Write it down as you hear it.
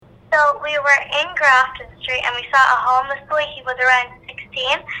So we were in Grafton Street and we saw a homeless boy. He was around 16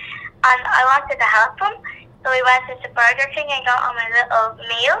 and I wanted to help him. So we went into Burger King and got him a little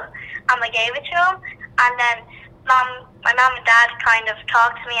meal and we gave it to him. And then my mum and dad kind of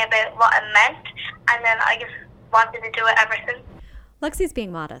talked to me about what it meant and then I just wanted to do it ever since. Lexi's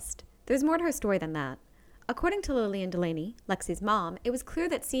being modest. There's more to her story than that. According to Lillian Delaney, Lexi's mom, it was clear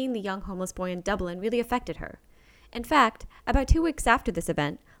that seeing the young homeless boy in Dublin really affected her. In fact, about 2 weeks after this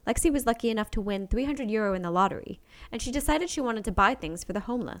event, Lexi was lucky enough to win €300 in the lottery, and she decided she wanted to buy things for the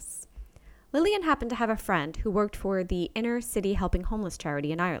homeless. Lillian happened to have a friend who worked for the Inner City Helping Homeless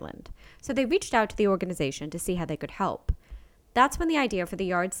charity in Ireland, so they reached out to the organization to see how they could help. That's when the idea for the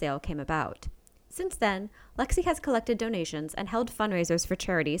yard sale came about. Since then, Lexi has collected donations and held fundraisers for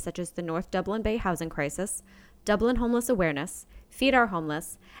charities such as the North Dublin Bay Housing Crisis, Dublin Homeless Awareness, Feed Our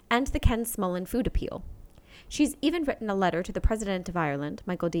Homeless, and the Ken Smullen Food Appeal. She's even written a letter to the President of Ireland,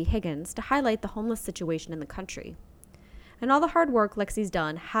 Michael D. Higgins, to highlight the homeless situation in the country. And all the hard work Lexi's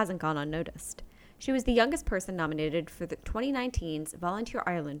done hasn't gone unnoticed. She was the youngest person nominated for the 2019's Volunteer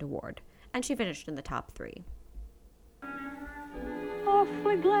Ireland Award, and she finished in the top 3.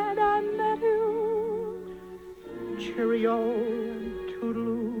 Awfully glad I met you. Cheerio and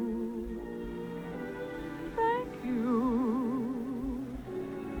toodaloo. Thank you.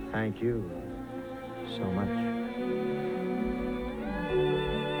 Thank you so much.